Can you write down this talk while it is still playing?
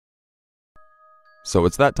So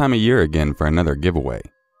it's that time of year again for another giveaway.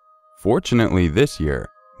 Fortunately this year,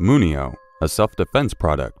 MUNIO, a self-defense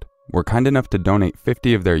product, were kind enough to donate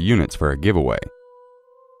 50 of their units for a giveaway.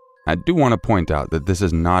 I do want to point out that this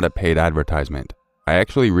is not a paid advertisement. I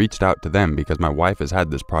actually reached out to them because my wife has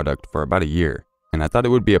had this product for about a year, and I thought it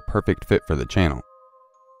would be a perfect fit for the channel.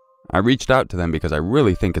 I reached out to them because I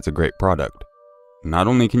really think it's a great product. Not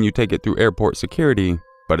only can you take it through airport security,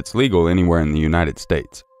 but it's legal anywhere in the United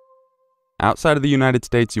States. Outside of the United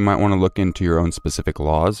States, you might want to look into your own specific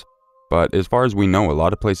laws, but as far as we know, a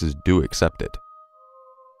lot of places do accept it.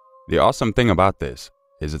 The awesome thing about this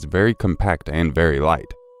is it's very compact and very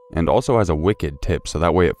light, and also has a wicked tip so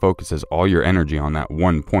that way it focuses all your energy on that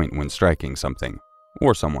one point when striking something,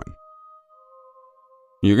 or someone.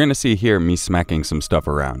 You're going to see here me smacking some stuff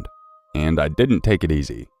around, and I didn't take it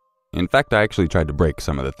easy. In fact, I actually tried to break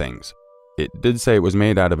some of the things. It did say it was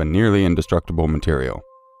made out of a nearly indestructible material,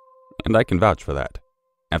 and I can vouch for that.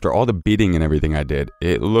 After all the beating and everything I did,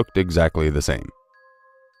 it looked exactly the same.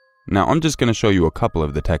 Now I'm just going to show you a couple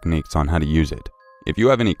of the techniques on how to use it. If you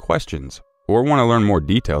have any questions, or want to learn more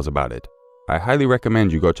details about it, I highly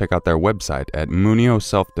recommend you go check out their website at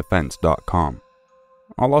munioselfdefense.com.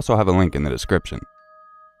 I'll also have a link in the description.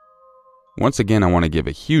 Once again, I want to give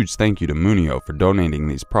a huge thank you to MUNIO for donating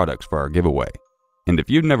these products for our giveaway. And if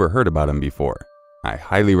you've never heard about them before, I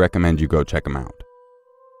highly recommend you go check them out.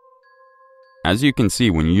 As you can see,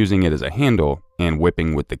 when using it as a handle and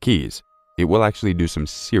whipping with the keys, it will actually do some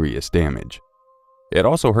serious damage. It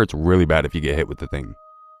also hurts really bad if you get hit with the thing.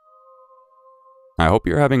 I hope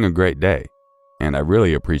you're having a great day, and I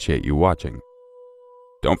really appreciate you watching.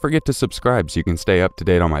 Don't forget to subscribe so you can stay up to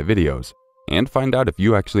date on my videos, and find out if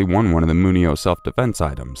you actually won one of the MUNIO self-defense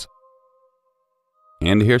items.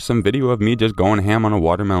 And here's some video of me just going ham on a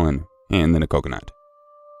watermelon and then a coconut.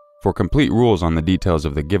 For complete rules on the details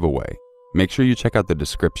of the giveaway, make sure you check out the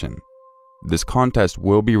description. This contest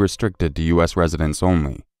will be restricted to US residents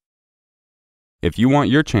only. If you want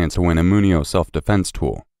your chance to win a MUNIO self-defense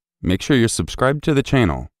tool, make sure you're subscribed to the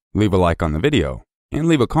channel, leave a like on the video, and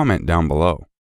leave a comment down below.